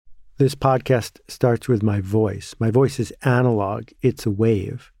This podcast starts with my voice. My voice is analog. It's a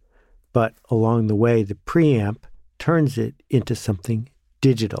wave. But along the way, the preamp turns it into something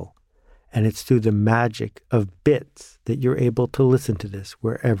digital. And it's through the magic of bits that you're able to listen to this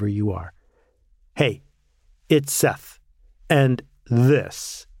wherever you are. Hey, it's Seth, and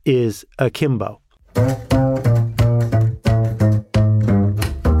this is Akimbo.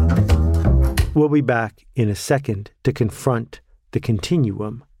 We'll be back in a second to confront the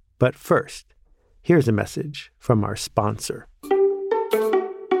continuum. But first, here's a message from our sponsor.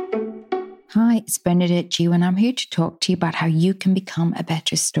 Hi, it's Bernadette Jew, and I'm here to talk to you about how you can become a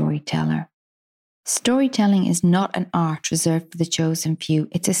better storyteller. Storytelling is not an art reserved for the chosen few.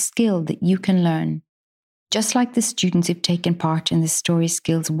 It's a skill that you can learn, just like the students who've taken part in the Story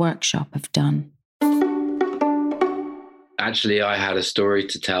Skills Workshop have done. Actually, I had a story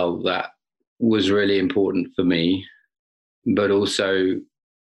to tell that was really important for me, but also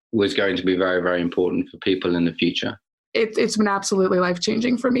was going to be very, very important for people in the future. It's been absolutely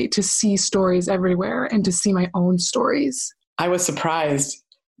life-changing for me to see stories everywhere and to see my own stories. I was surprised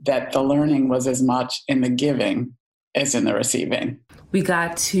that the learning was as much in the giving as in the receiving. We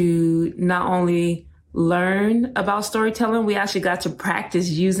got to not only learn about storytelling, we actually got to practice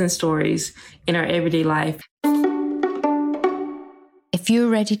using stories in our everyday life. If you're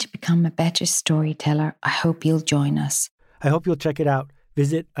ready to become a better storyteller, I hope you'll join us. I hope you'll check it out.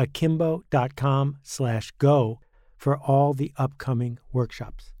 Visit akimbo.com/go for all the upcoming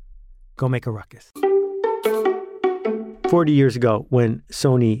workshops. Go make a ruckus. 40 years ago, when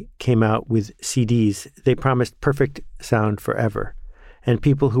Sony came out with CDs, they promised perfect sound forever. And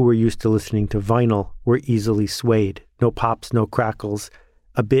people who were used to listening to vinyl were easily swayed. No pops, no crackles.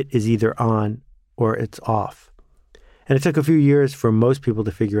 A bit is either on or it's off. And it took a few years for most people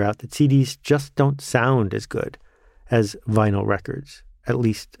to figure out that CDs just don't sound as good as vinyl records, at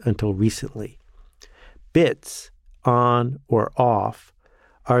least until recently. Bits, on or off,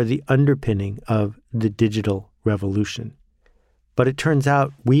 are the underpinning of the digital revolution. But it turns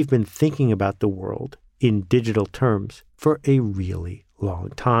out we've been thinking about the world in digital terms for a really long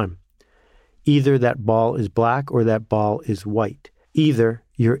time. Either that ball is black or that ball is white. Either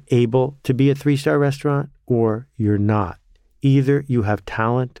you're able to be a 3-star restaurant or you're not. Either you have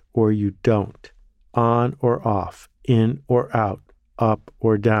talent or you don't. On or off, in or out, up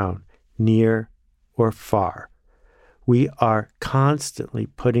or down, near or far. We are constantly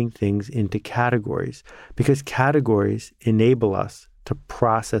putting things into categories because categories enable us to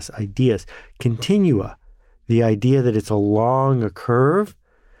process ideas. Continua, the idea that it's along a curve,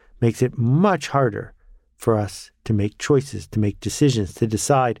 makes it much harder for us to make choices, to make decisions, to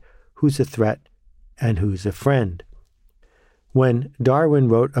decide who's a threat and who's a friend. When Darwin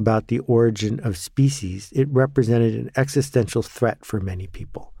wrote about the origin of species, it represented an existential threat for many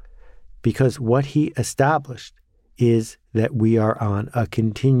people because what he established is that we are on a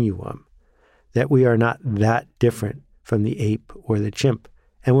continuum, that we are not that different from the ape or the chimp,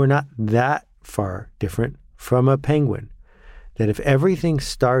 and we're not that far different from a penguin, that if everything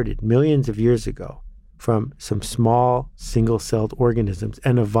started millions of years ago from some small single-celled organisms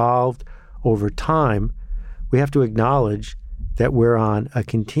and evolved over time, we have to acknowledge that we're on a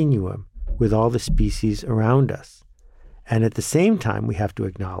continuum with all the species around us. And at the same time, we have to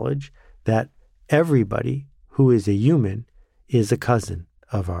acknowledge that everybody who is a human is a cousin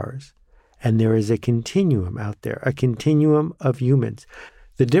of ours. And there is a continuum out there, a continuum of humans.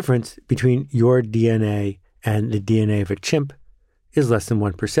 The difference between your DNA and the DNA of a chimp is less than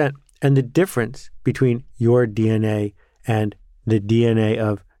 1%. And the difference between your DNA and the DNA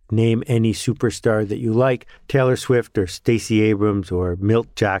of name any superstar that you like, Taylor Swift or Stacey Abrams or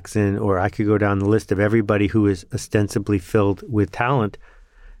Milt Jackson, or I could go down the list of everybody who is ostensibly filled with talent,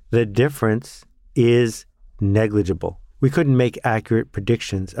 the difference is negligible. We couldn't make accurate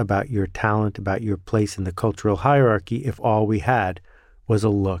predictions about your talent, about your place in the cultural hierarchy if all we had was a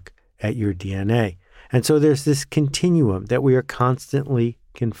look at your DNA. And so there's this continuum that we are constantly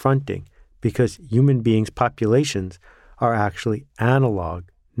confronting because human beings' populations are actually analog,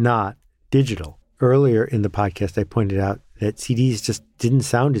 not digital. Earlier in the podcast, I pointed out that CDs just didn't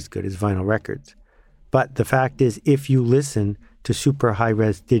sound as good as vinyl records. But the fact is, if you listen to super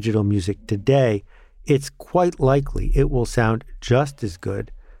high-res digital music today, it's quite likely it will sound just as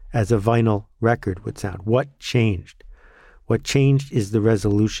good as a vinyl record would sound. What changed? What changed is the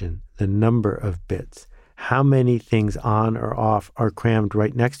resolution, the number of bits, how many things on or off are crammed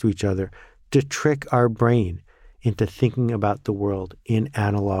right next to each other to trick our brain into thinking about the world in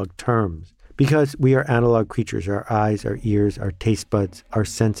analog terms. Because we are analog creatures, our eyes, our ears, our taste buds, our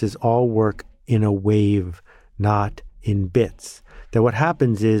senses all work in a wave, not in bits. that what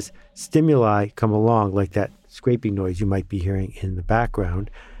happens is stimuli come along, like that scraping noise you might be hearing in the background,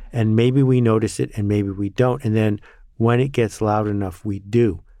 and maybe we notice it and maybe we don't. And then when it gets loud enough, we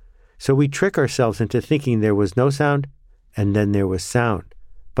do. So we trick ourselves into thinking there was no sound and then there was sound.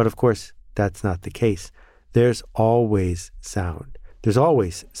 But of course, that's not the case. There's always sound. There's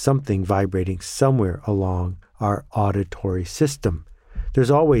always something vibrating somewhere along our auditory system.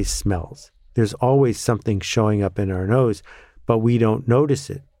 There's always smells. There's always something showing up in our nose, but we don't notice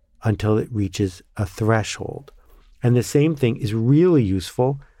it until it reaches a threshold. And the same thing is really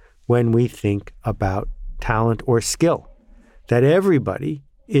useful when we think about talent or skill, that everybody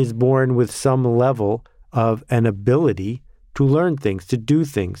is born with some level of an ability to learn things, to do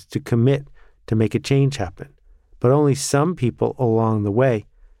things, to commit, to make a change happen. But only some people along the way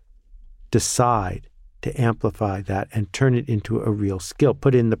decide to amplify that and turn it into a real skill,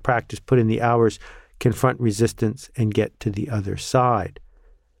 put in the practice, put in the hours, confront resistance, and get to the other side.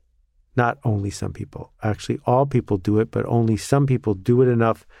 Not only some people. Actually, all people do it, but only some people do it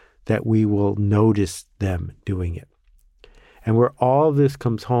enough that we will notice them doing it. And where all this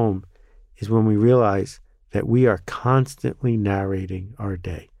comes home is when we realize that we are constantly narrating our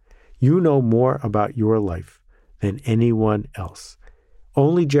day. You know more about your life than anyone else.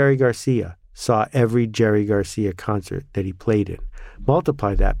 Only Jerry Garcia saw every Jerry Garcia concert that he played in.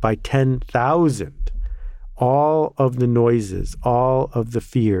 Multiply that by 10,000. All of the noises, all of the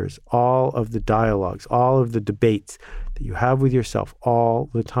fears, all of the dialogues, all of the debates that you have with yourself all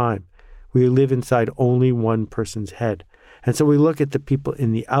the time. We live inside only one person's head. And so we look at the people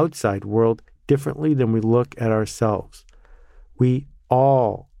in the outside world differently than we look at ourselves. We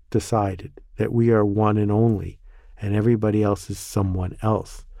all decided that we are one and only, and everybody else is someone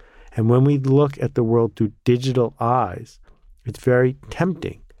else. And when we look at the world through digital eyes, it's very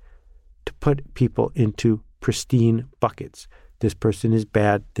tempting to put people into pristine buckets. This person is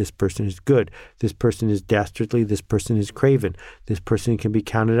bad. This person is good. This person is dastardly. This person is craven. This person can be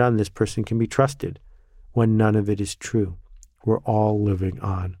counted on. This person can be trusted, when none of it is true. We're all living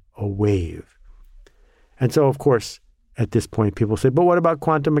on a wave. And so, of course, at this point, people say, but what about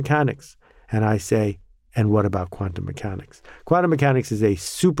quantum mechanics? And I say, and what about quantum mechanics? Quantum mechanics is a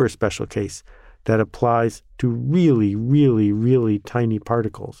super special case that applies to really, really, really tiny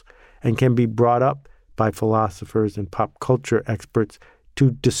particles and can be brought up by philosophers and pop culture experts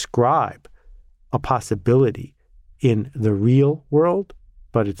to describe a possibility in the real world,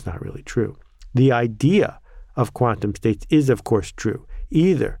 but it's not really true. The idea of quantum states is, of course, true.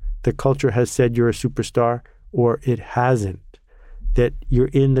 Either the culture has said you're a superstar or it hasn't, that you're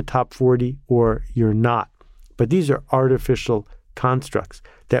in the top 40 or you're not. But these are artificial constructs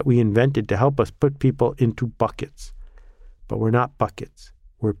that we invented to help us put people into buckets. But we're not buckets.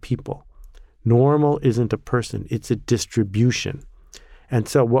 We're people. Normal isn't a person. It's a distribution. And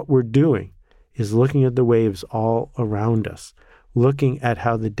so what we're doing is looking at the waves all around us, looking at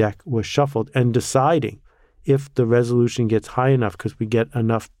how the deck was shuffled and deciding if the resolution gets high enough because we get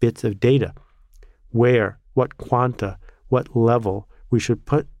enough bits of data, where, what quanta, what level we should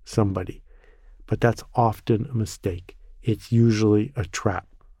put somebody. But that's often a mistake. It's usually a trap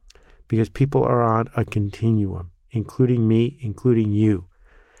because people are on a continuum, including me, including you.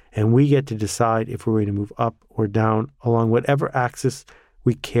 And we get to decide if we're going to move up or down along whatever axis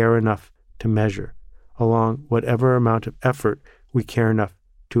we care enough to measure, along whatever amount of effort we care enough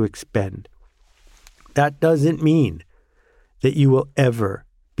to expend. That doesn't mean that you will ever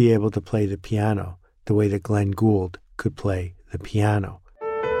be able to play the piano the way that Glenn Gould could play the piano.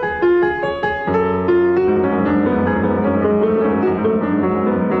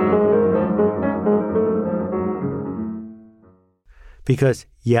 Because,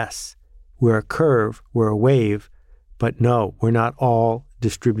 yes, we're a curve, we're a wave, but no, we're not all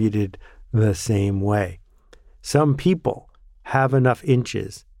distributed the same way. Some people have enough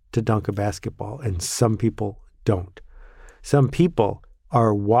inches to dunk a basketball, and some people don't. Some people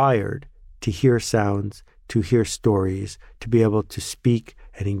are wired to hear sounds, to hear stories, to be able to speak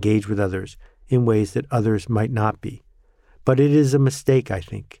and engage with others in ways that others might not be. But it is a mistake, I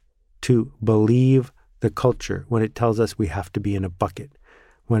think, to believe the culture when it tells us we have to be in a bucket,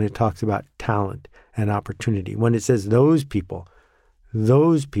 when it talks about talent and opportunity, when it says those people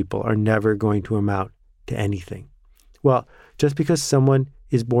are never going to amount to anything. Well, just because someone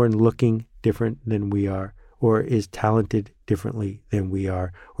is born looking different than we are, or is talented differently than we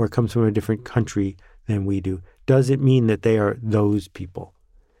are, or comes from a different country than we do, doesn't mean that they are those people,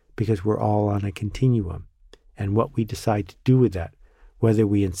 because we're all on a continuum. And what we decide to do with that, whether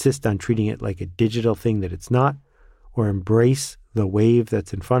we insist on treating it like a digital thing that it's not, or embrace the wave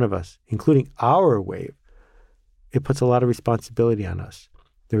that's in front of us, including our wave, it puts a lot of responsibility on us.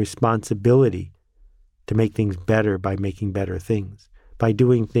 The responsibility to make things better by making better things, by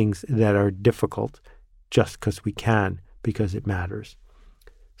doing things that are difficult just because we can, because it matters.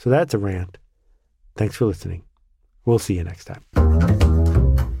 So that's a rant. Thanks for listening. We'll see you next time.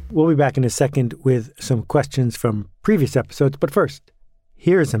 We'll be back in a second with some questions from previous episodes, but first,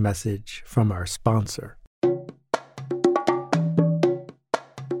 here's a message from our sponsor.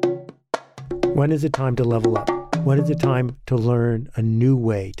 When is it time to level up? When is it time to learn a new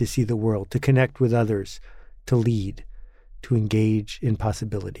way to see the world, to connect with others, to lead, to engage in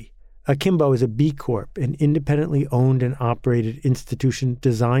possibility? Akimbo is a B Corp, an independently owned and operated institution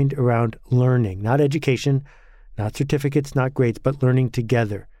designed around learning, not education, not certificates, not grades, but learning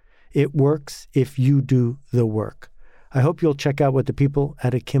together. It works if you do the work. I hope you'll check out what the people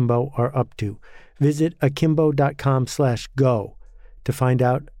at Akimbo are up to. Visit akimbo.com/go to find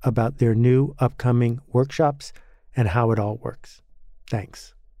out about their new upcoming workshops and how it all works.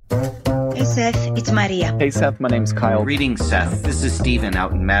 Thanks. Hey, Seth, it's Maria. Hey, Seth, my name's Kyle. Greetings, Seth. This is Steven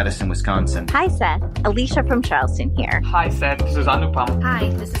out in Madison, Wisconsin. Hi, Seth. Alicia from Charleston here. Hi, Seth. This is Anupam. Hi,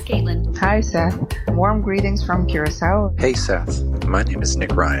 this is Caitlin. Hi, Seth. Warm greetings from Curacao. Hey, Seth. My name is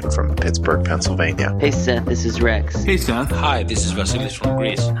Nick Ryan from Pittsburgh, Pennsylvania. Hey, Seth. This is Rex. Hey, Seth. Hi, this is Vasilis from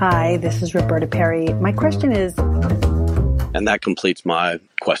Greece. Hi, this is Roberta Perry. My question is... And that completes my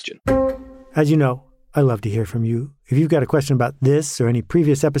question. As you know, I love to hear from you. If you've got a question about this or any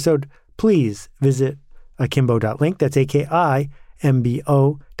previous episode, please visit akimbo.link, that's akimbo.link,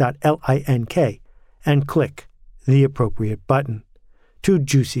 and click the appropriate button. 2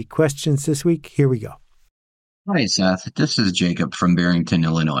 juicy questions this week. Here we go. Hi, Seth. This is Jacob from Barrington,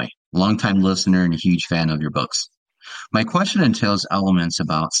 Illinois. Longtime listener and a huge fan of your books. My question entails elements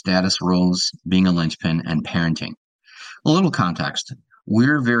about status roles, being a linchpin, and parenting. A little context.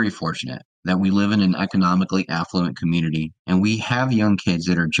 We're very fortunate that we live in an economically affluent community, and we have young kids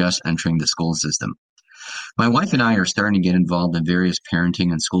that are just entering the school system. My wife and I are starting to get involved in various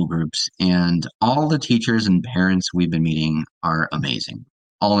parenting and school groups, and all the teachers and parents we've been meeting are amazing.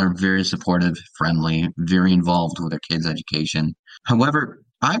 All are very supportive, friendly, very involved with their kids' education. However,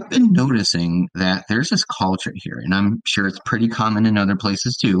 I've been noticing that there's this culture here, and I'm sure it's pretty common in other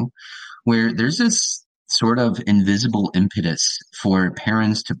places too, where there's this sort of invisible impetus for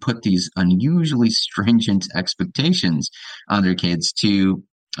parents to put these unusually stringent expectations on their kids, to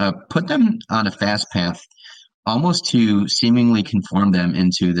put them on a fast path, almost to seemingly conform them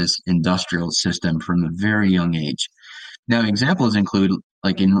into this industrial system from a very young age. Now, examples include,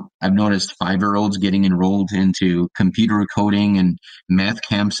 I've noticed 5-year-olds getting enrolled into computer coding and math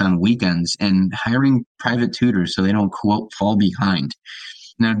camps on weekends and hiring private tutors so they don't, quote, fall behind.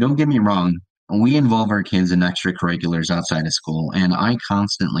 Now, don't get me wrong. We involve our kids in extracurriculars outside of school, and I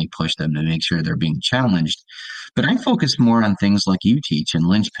constantly push them to make sure they're being challenged. But I focus more on things like you teach in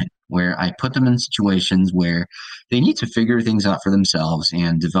Linchpin, where I put them in situations where they need to figure things out for themselves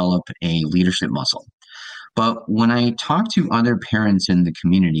and develop a leadership muscle. But when I talk to other parents in the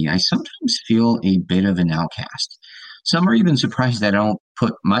community, I sometimes feel a bit of an outcast. Some are even surprised that I don't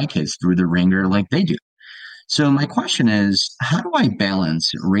put my kids through the ringer like they do. So my question is, how do I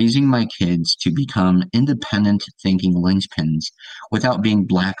balance raising my kids to become independent thinking linchpins without being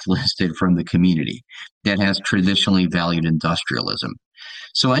blacklisted from the community that has traditionally valued industrialism?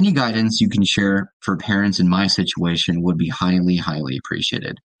 So any guidance you can share for parents in my situation would be highly, highly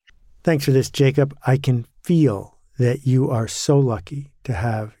appreciated. Thanks for this, Jacob. I can feel that you are so lucky to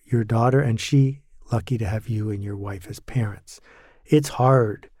have your daughter, and she lucky to have you and your wife as parents. It's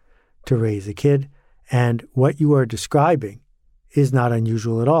hard to raise a kid. And what you are describing is not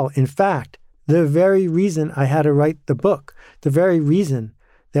unusual at all. In fact, the very reason I had to write the book, the very reason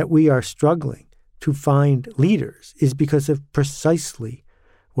that we are struggling to find leaders is because of precisely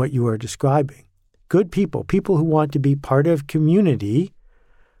what you are describing. Good people, people who want to be part of community,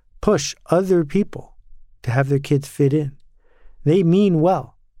 push other people to have their kids fit in. They mean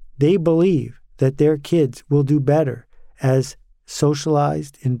well. They believe that their kids will do better as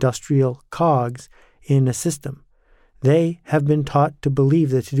socialized industrial cogs in a system. They have been taught to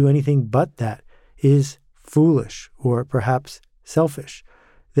believe that to do anything but that is foolish or perhaps selfish.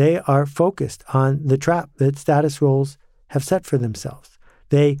 They are focused on the trap that status roles have set for themselves.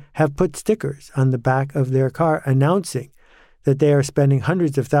 They have put stickers on the back of their car announcing that they are spending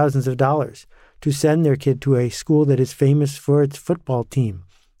hundreds of thousands of dollars to send their kid to a school that is famous for its football team.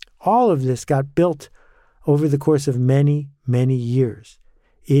 All of this got built over the course of many, many years.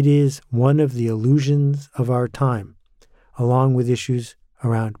 It is one of the illusions of our time, along with issues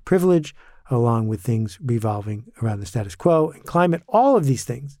around privilege, along with things revolving around the status quo and climate. All of these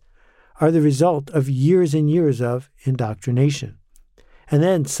things are the result of years and years of indoctrination. And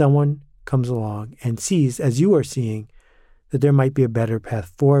then someone comes along and sees, as you are seeing, that there might be a better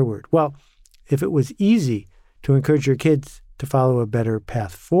path forward. Well, if it was easy to encourage your kids to follow a better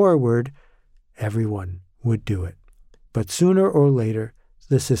path forward, everyone would do it. But sooner or later,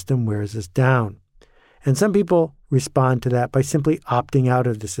 the system wears us down. And some people respond to that by simply opting out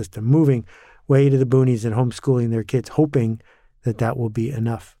of the system, moving way to the boonies and homeschooling their kids, hoping that that will be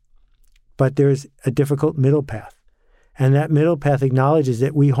enough. But there's a difficult middle path. And that middle path acknowledges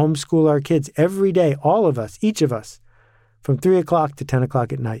that we homeschool our kids every day, all of us, each of us, from 3 o'clock to 10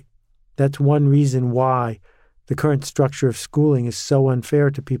 o'clock at night. That's one reason why the current structure of schooling is so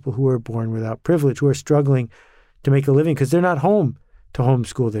unfair to people who are born without privilege, who are struggling to make a living because they're not home to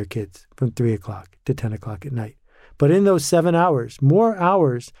homeschool their kids from 3 o'clock to 10 o'clock at night. But in those 7 hours, more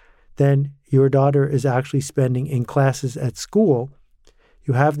hours than your daughter is actually spending in classes at school,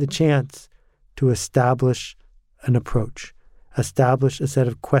 you have the chance to establish an approach, establish a set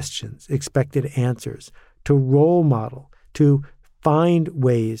of questions, expected answers, to role model, to find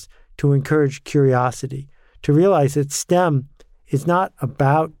ways to encourage curiosity, to realize that STEM is not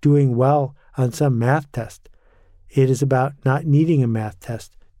about doing well on some math test. It is about not needing a math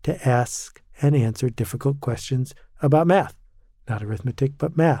test to ask and answer difficult questions about math, not arithmetic,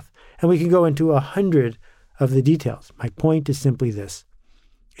 but math. And we can go into 100 of the details. My point is simply this.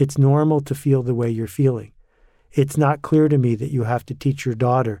 It's normal to feel the way you're feeling. It's not clear to me that you have to teach your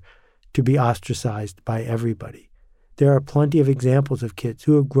daughter to be ostracized by everybody. There are plenty of examples of kids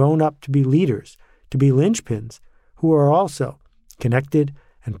who have grown up to be leaders, to be linchpins, who are also connected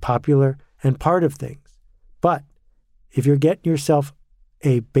and popular and part of things. But if you're getting yourself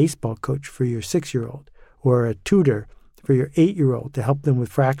a baseball coach for your 6-year-old or a tutor for your 8-year-old to help them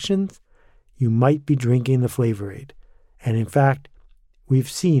with fractions, you might be drinking the Flavor Aid. And in fact, we've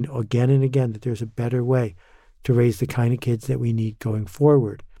seen again and again that there's a better way to raise the kind of kids that we need going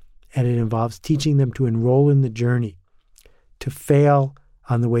forward. And it involves teaching them to enroll in the journey, to fail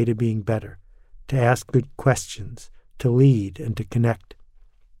on the way to being better, to ask good questions, to lead, and to connect.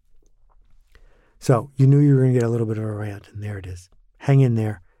 So you knew you were going to get a little bit of a rant, and there it is. Hang in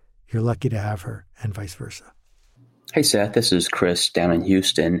there. You're lucky to have her, and vice versa. Hey, Seth. This is Chris down in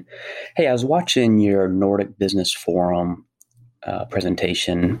Houston. Hey, I was watching your Nordic Business Forum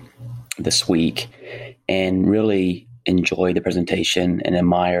presentation this week and really enjoy the presentation and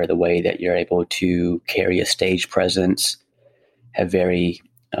admire the way that you're able to carry a stage presence, have very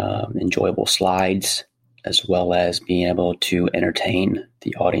enjoyable slides, as well as being able to entertain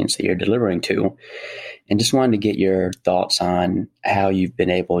the audience that you're delivering to. And just wanted to get your thoughts on how you've been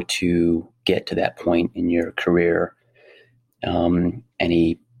able to get to that point in your career.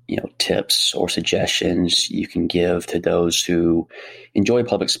 Any tips or suggestions you can give to those who enjoy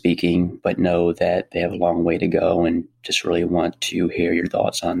public speaking but know that they have a long way to go, and just really want to hear your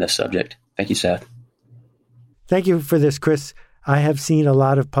thoughts on this subject. Thank you, Seth. Thank you for this, Chris. I have seen a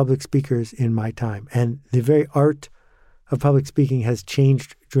lot of public speakers in my time, and the very art of public speaking has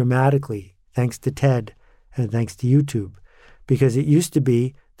changed dramatically thanks to TED and thanks to YouTube, because it used to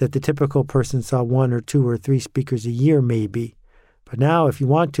be that the typical person saw 1 or 2 or 3 speakers a year maybe. But now, if you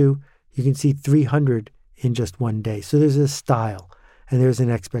want to, you can see 300 in just one day. So there's a style and there's an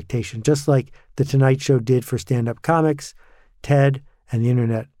expectation. Just like The Tonight Show did for stand-up comics, TED and the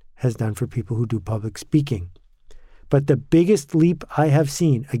internet has done for people who do public speaking. But the biggest leap I have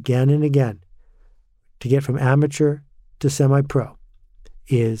seen again and again to get from amateur to semi-pro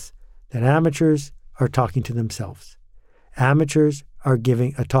is that amateurs are talking to themselves. Amateurs are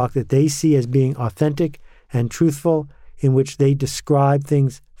giving a talk that they see as being authentic and truthful, in which they describe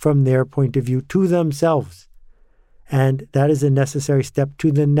things from their point of view to themselves. And that is a necessary step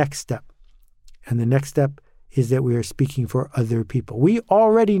to the next step. And the next step is that we are speaking for other people. We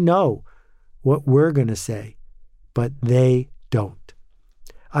already know what we're going to say, but they don't.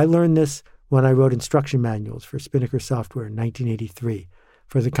 I learned this when I wrote instruction manuals for Spinnaker Software in 1983,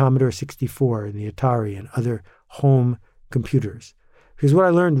 for the Commodore 64 and the Atari and other home computers. Because what I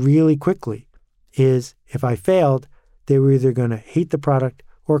learned really quickly is if I failed, they were either going to hate the product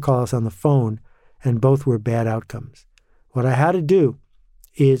or call us on the phone, and both were bad outcomes. What I had to do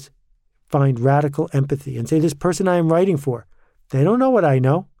is find radical empathy and say, this person I am writing for, they don't know what I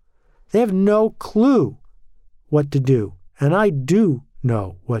know. They have no clue what to do, and I do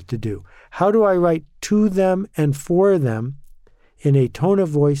know what to do. How do I write to them and for them in a tone of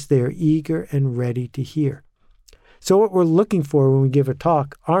voice they are eager and ready to hear? So what we're looking for when we give a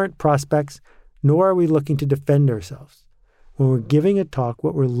talk aren't prospects, nor are we looking to defend ourselves. When we're giving a talk,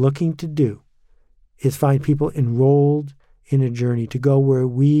 what we're looking to do is find people enrolled in a journey to go where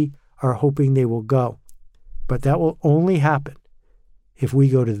we are hoping they will go. But that will only happen if we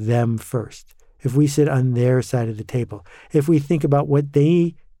go to them first, if we sit on their side of the table, if we think about what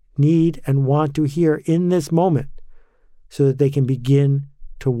they need and want to hear in this moment so that they can begin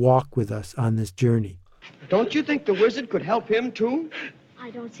to walk with us on this journey. Don't you think the wizard could help him too? I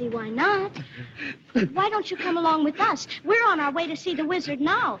don't see why not. Why don't you come along with us? We're on our way to see the wizard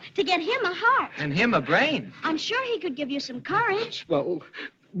now, to get him a heart. And him a brain. I'm sure he could give you some courage. Well,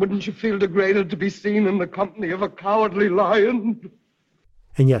 wouldn't you feel degraded to be seen in the company of a cowardly lion?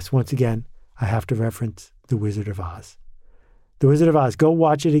 And yes, once again, I have to reference The Wizard of Oz. The Wizard of Oz, go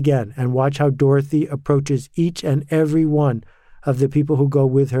watch it again and watch how Dorothy approaches each and every one of the people who go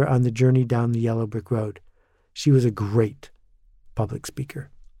with her on the journey down the yellow brick road. She was a great public speaker.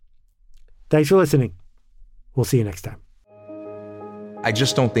 Thanks for listening. We'll see you next time. I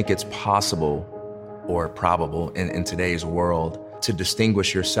just don't think it's possible or probable in today's world to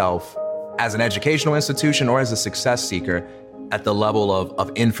distinguish yourself as an educational institution or as a success seeker at the level of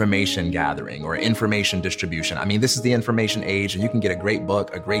information gathering or information distribution. I mean, this is the information age, and you can get a great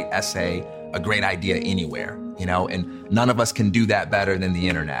book, a great essay, a great idea anywhere, and none of us can do that better than the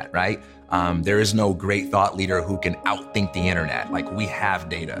internet, right? There is no great thought leader who can outthink the internet. Like, we have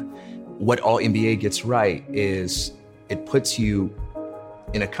data. What Alt MBA gets right is it puts you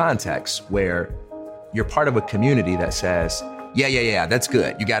in a context where you're part of a community that says, yeah, that's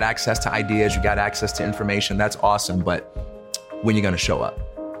good. You got access to ideas, you got access to information, that's awesome, but when are you gonna show up?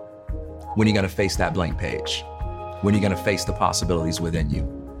 When are you gonna face that blank page? When are you gonna face the possibilities within you?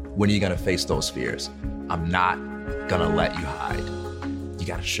 When are you gonna face those fears? I'm not gonna let you hide. You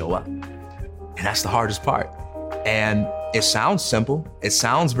gotta show up. And that's the hardest part. And it sounds simple, it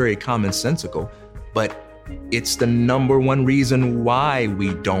sounds very commonsensical, but it's the number one reason why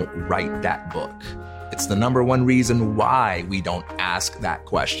we don't write that book. It's the number one reason why we don't ask that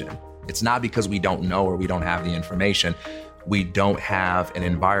question. It's not because we don't know or we don't have the information. We don't have an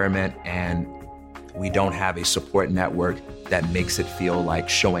environment and we don't have a support network that makes it feel like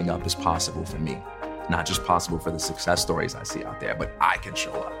showing up is possible for me. Not just possible for the success stories I see out there, but I can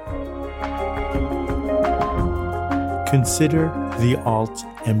show up. Consider the Alt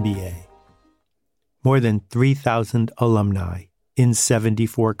MBA. More than 3,000 alumni in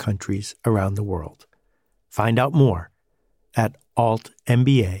 74 countries around the world. Find out more at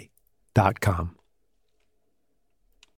altmba.com.